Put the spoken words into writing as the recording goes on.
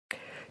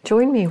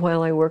Join me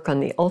while I work on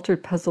the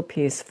altered puzzle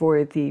piece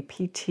for the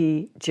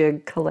PT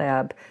Jig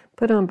collab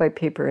put on by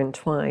Paper and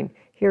Twine.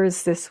 Here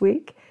is this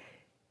week.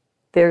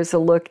 There's a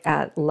look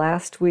at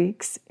last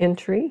week's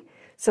entry,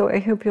 so I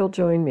hope you'll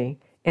join me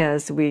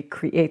as we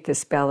create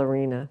this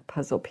ballerina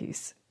puzzle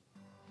piece.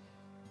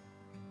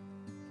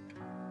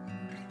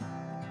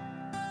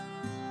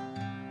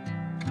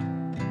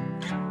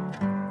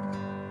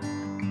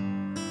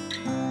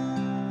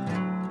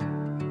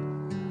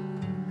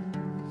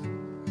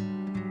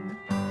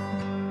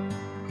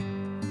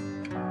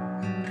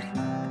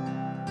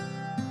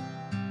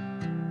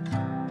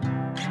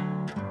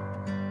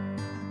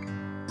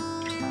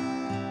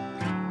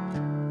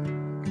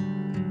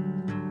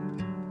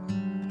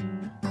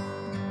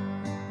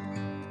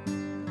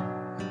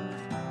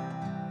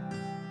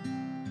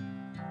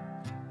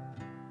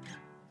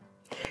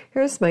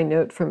 Here's my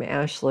note from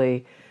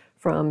Ashley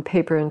from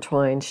Paper and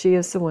Twine. She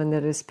is the one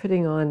that is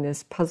putting on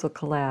this puzzle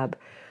collab.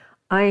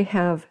 I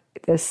have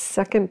this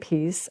second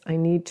piece. I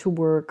need to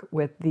work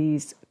with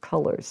these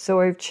colors.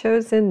 So I've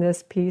chosen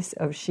this piece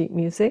of sheet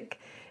music,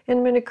 and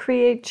I'm going to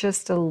create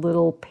just a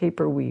little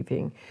paper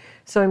weaving.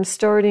 So I'm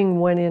starting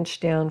 1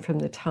 inch down from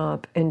the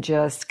top and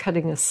just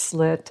cutting a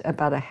slit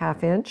about a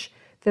 1/2 inch.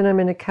 Then I'm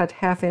going to cut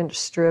 1/2 inch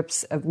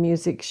strips of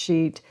music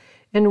sheet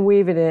and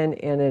weave it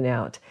in and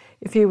out.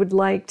 If you would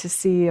like to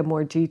see a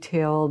more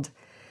detailed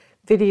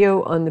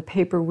video on the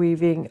paper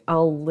weaving,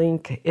 I'll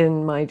link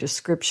in my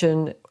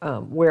description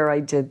where I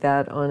did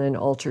that on an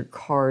altered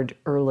card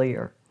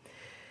earlier.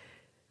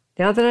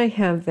 Now that I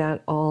have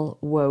that all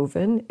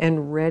woven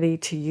and ready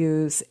to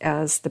use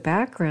as the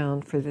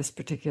background for this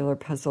particular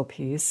puzzle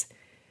piece,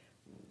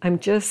 I'm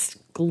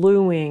just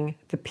gluing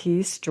the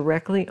piece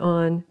directly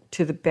on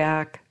to the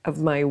back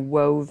of my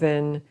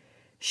woven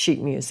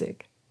sheet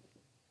music.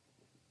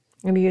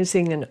 I'm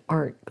using an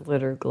art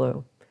glitter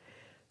glue.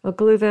 I'll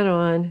glue that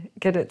on,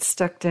 get it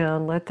stuck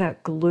down, let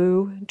that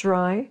glue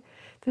dry.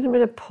 Then I'm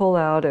going to pull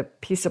out a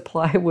piece of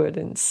plywood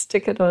and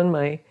stick it on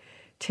my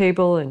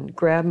table and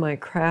grab my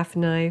craft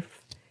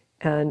knife,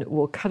 and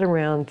we'll cut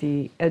around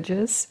the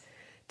edges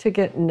to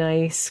get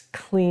nice,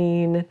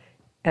 clean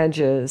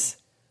edges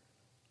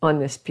on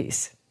this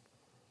piece.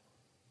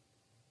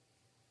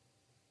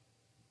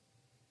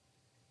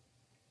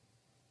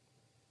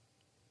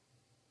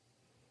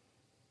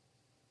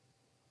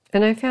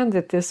 And I found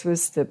that this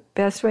was the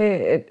best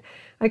way.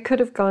 I could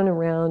have gone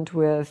around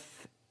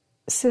with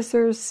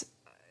scissors,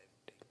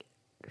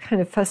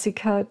 kind of fussy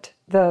cut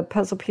the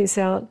puzzle piece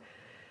out,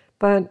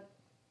 but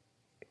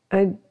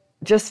I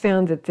just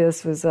found that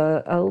this was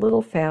a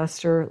little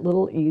faster, a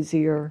little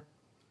easier,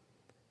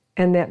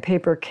 and that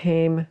paper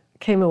came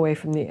away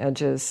from the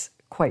edges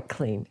quite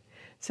clean.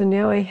 So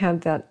now I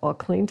have that all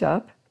cleaned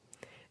up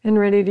and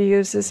ready to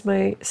use as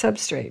my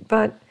substrate.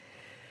 But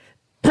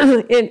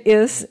it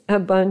is a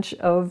bunch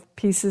of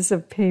pieces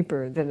of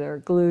paper that are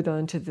glued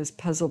onto this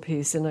puzzle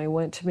piece, and I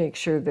want to make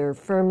sure they're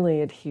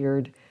firmly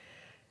adhered.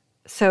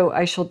 So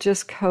I shall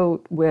just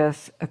coat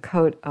with a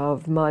coat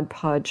of Mod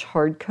Podge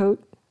hard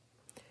coat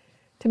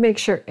to make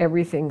sure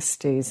everything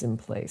stays in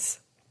place.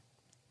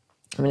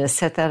 I'm going to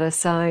set that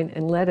aside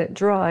and let it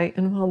dry,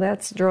 and while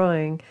that's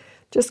drying,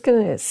 just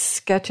going to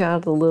sketch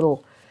out a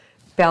little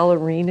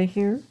ballerina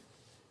here.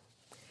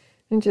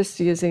 And just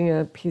using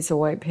a piece of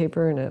white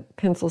paper and a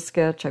pencil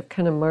sketch, I've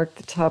kind of marked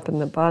the top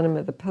and the bottom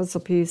of the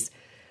puzzle piece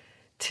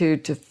to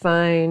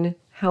define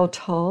how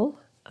tall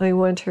I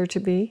want her to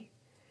be.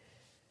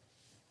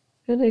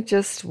 And I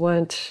just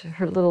want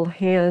her little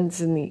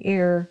hands in the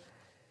air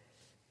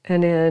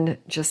and then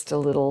just a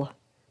little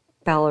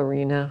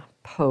ballerina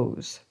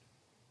pose.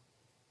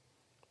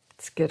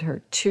 Let's get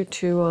her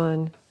tutu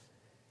on.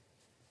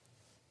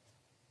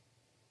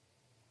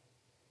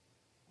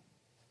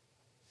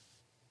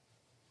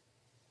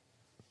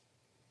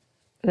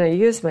 And I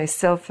use my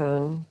cell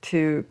phone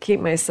to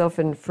keep myself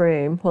in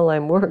frame while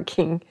I'm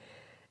working,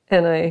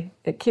 and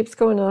it keeps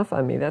going off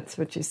on me. That's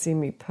what you see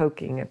me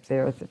poking up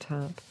there at the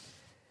top.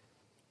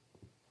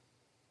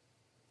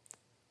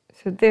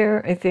 So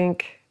there, I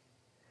think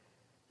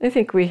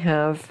we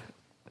have,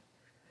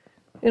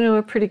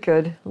 a pretty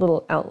good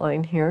little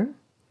outline here.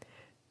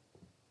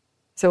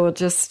 So we'll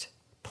just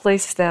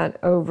place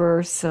that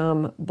over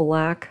some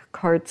black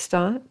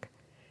cardstock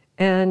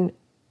and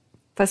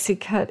fussy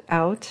cut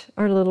out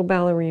our little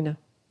ballerina.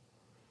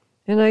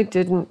 And I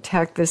didn't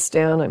tack this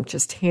down, I'm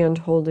just hand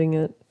holding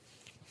it.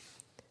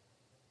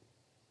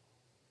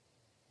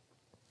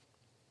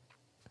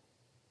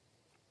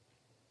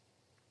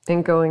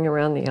 And going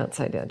around the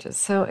outside edges.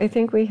 So I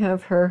think we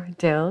have her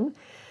down,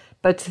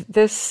 but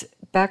this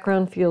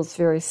background feels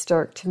very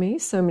stark to me,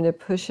 so I'm going to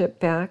push it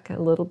back a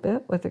little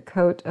bit with a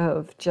coat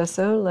of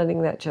gesso,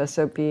 letting that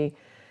gesso be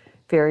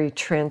very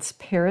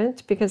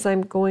transparent, because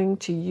I'm going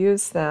to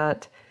use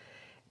that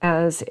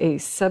as a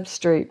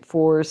substrate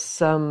for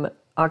some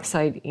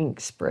oxide ink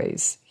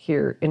sprays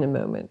here in a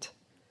moment.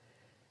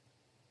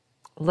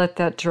 Let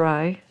that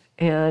dry,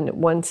 and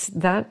once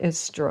that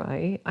is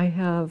dry, I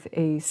have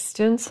a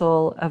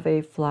stencil of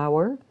a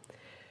flower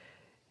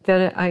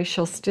that I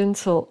shall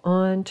stencil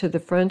on to the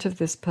front of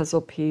this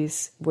puzzle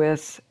piece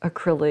with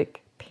acrylic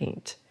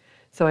paint.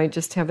 So I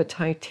just have a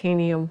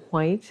titanium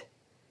white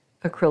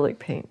acrylic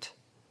paint.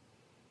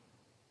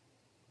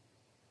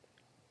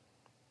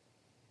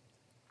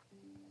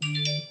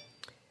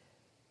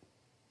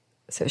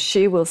 So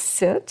she will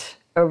sit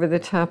over the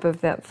top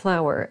of that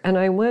flower. And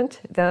I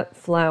want that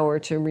flower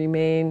to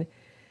remain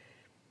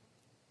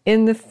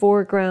in the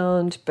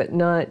foreground, but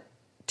not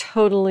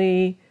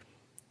totally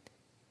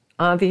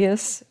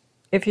obvious,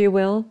 if you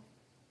will.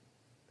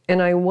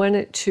 And I want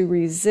it to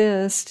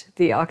resist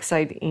the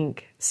oxide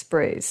ink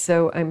sprays.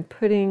 So I'm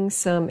putting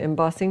some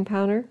embossing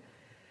powder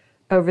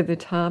over the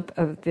top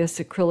of this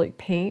acrylic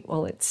paint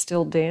while it's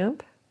still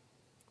damp.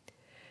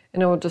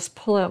 And I will just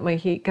pull out my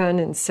heat gun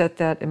and set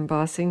that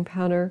embossing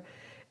powder.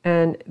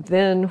 And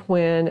then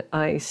when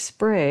I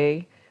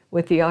spray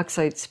with the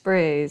oxide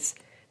sprays,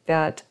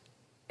 that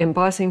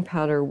embossing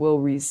powder will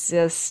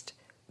resist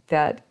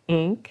that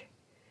ink,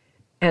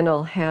 and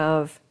I'll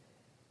have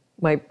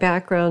my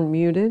background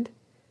muted,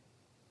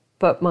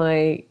 but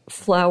my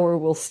flower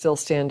will still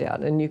stand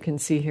out. And you can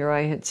see here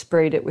I had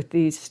sprayed it with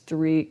these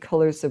 3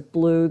 colors of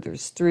blue.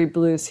 There's 3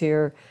 blues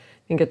here.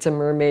 I think it's a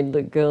mermaid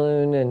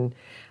lagoon, and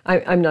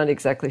I'm not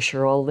exactly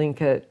sure. I'll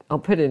link it. I'll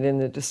put it in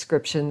the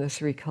description, the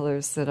 3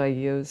 colors that I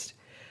used.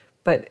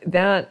 But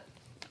that,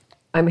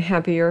 I'm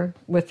happier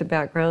with the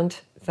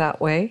background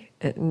that way.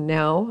 And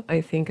now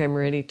I think I'm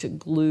ready to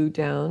glue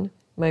down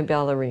my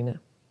ballerina.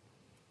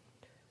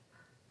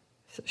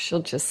 So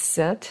she'll just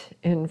sit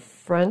in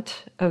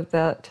front of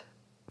that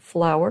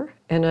flower,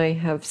 and I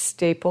have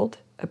stapled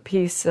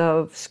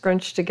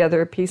scrunched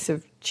together a piece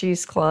of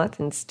cheesecloth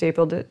and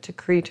stapled it to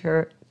create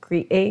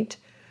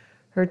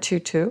her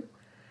tutu.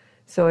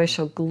 So I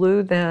shall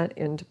glue that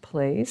into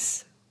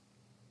place.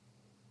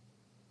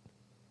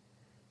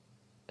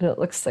 And it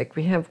looks like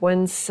we have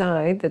one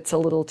side that's a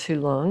little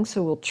too long,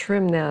 so we'll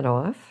trim that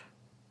off.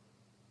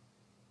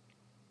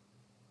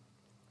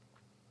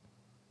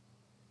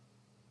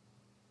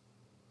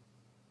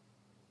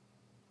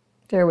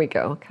 There we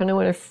go. Kind of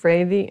want to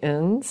fray the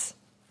ends.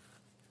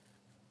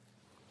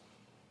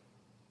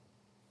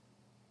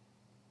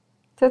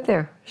 So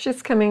there,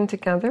 she's coming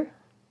together.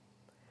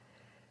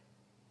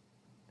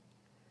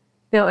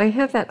 Now I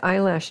have that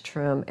eyelash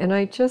trim, and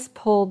I just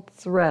pulled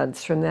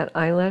threads from that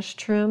eyelash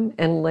trim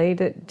and laid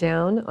it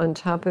down on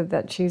top of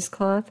that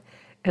cheesecloth,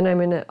 and I'm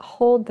going to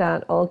hold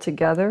that all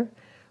together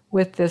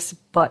with this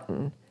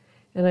button.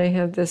 And I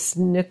have this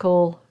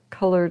nickel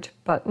colored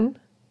button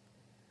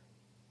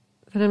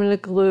that I'm going to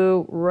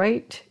glue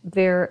right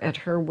there at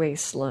her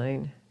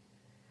waistline.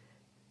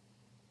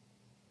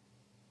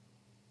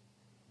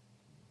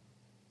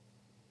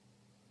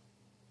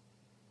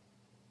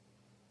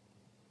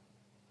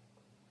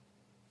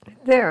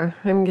 There,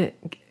 I'm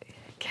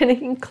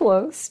getting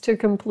close to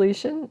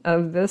completion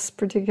of this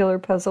particular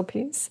puzzle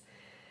piece.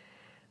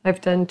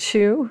 I've done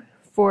 2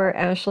 for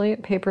Ashley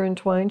at Paper and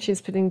Twine.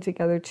 She's putting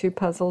together 2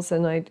 puzzles,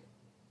 and I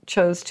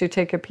chose to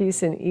take a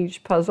piece in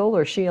each puzzle,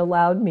 or she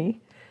allowed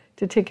me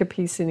to take a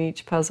piece in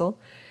each puzzle.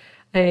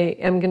 I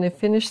am going to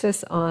finish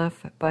this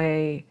off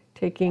by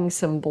taking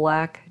some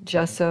black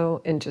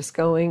gesso and just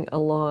going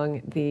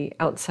along the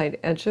outside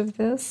edge of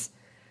this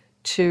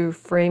to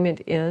frame it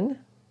in.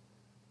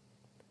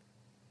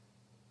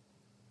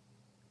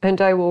 And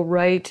I will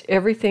write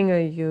everything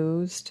I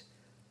used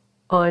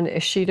on a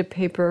sheet of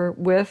paper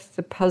with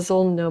the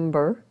puzzle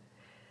number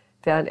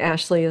that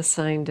Ashley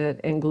assigned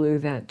it and glue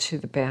that to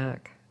the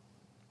back.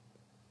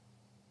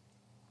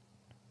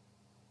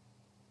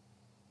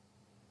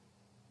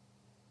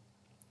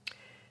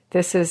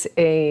 This is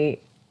a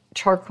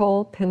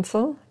charcoal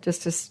pencil,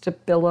 just a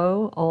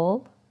Stabilo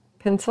all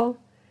pencil.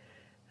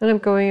 And I'm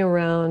going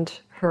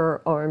around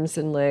her arms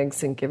and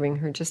legs and giving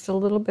her just a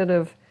little bit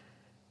of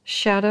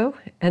shadow,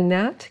 and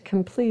that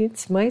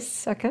completes my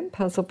second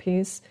puzzle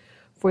piece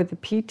for the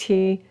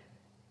PT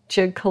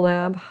Jig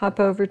Collab. Hop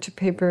over to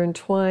Paper and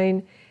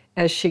Twine.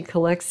 As she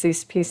collects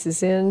these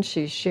pieces in,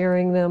 she's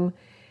sharing them,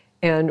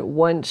 and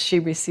once she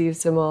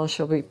receives them all,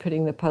 she'll be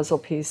putting the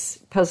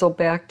puzzle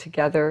back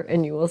together,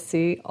 and you will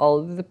see all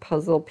of the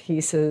puzzle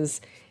pieces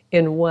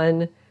in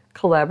one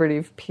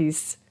collaborative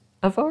piece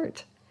of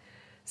art.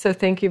 So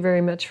thank you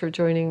very much for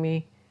joining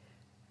me.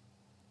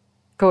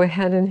 Go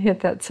ahead and hit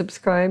that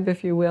subscribe,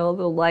 if you will.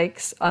 The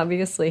likes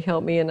obviously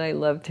help me, and I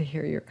love to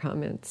hear your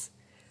comments.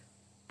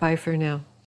 Bye for now.